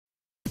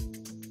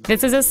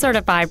This is a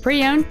certified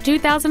pre-owned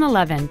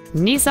 2011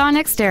 Nissan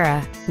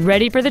Xterra,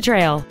 ready for the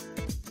trail.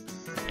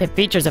 It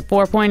features a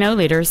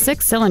 4.0-liter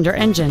six-cylinder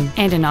engine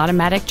and an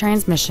automatic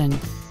transmission.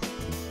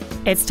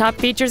 Its top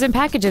features and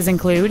packages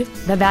include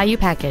the Value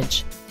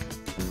Package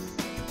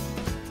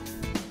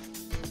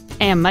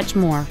and much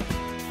more.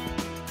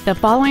 The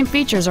following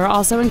features are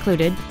also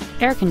included: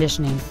 air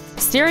conditioning,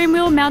 steering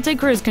wheel mounted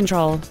cruise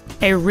control,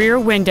 a rear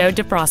window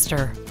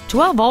defroster,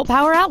 12-volt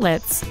power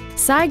outlets,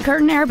 side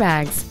curtain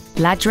airbags,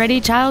 latch-ready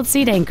child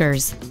seat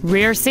anchors,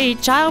 rear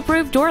seat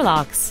child-proof door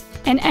locks,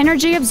 an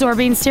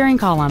energy-absorbing steering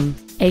column,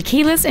 a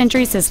keyless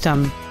entry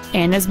system,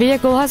 and this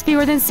vehicle has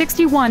fewer than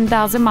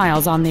 61,000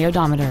 miles on the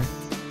odometer.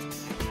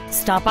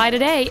 Stop by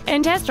today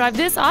and test drive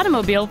this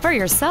automobile for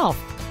yourself.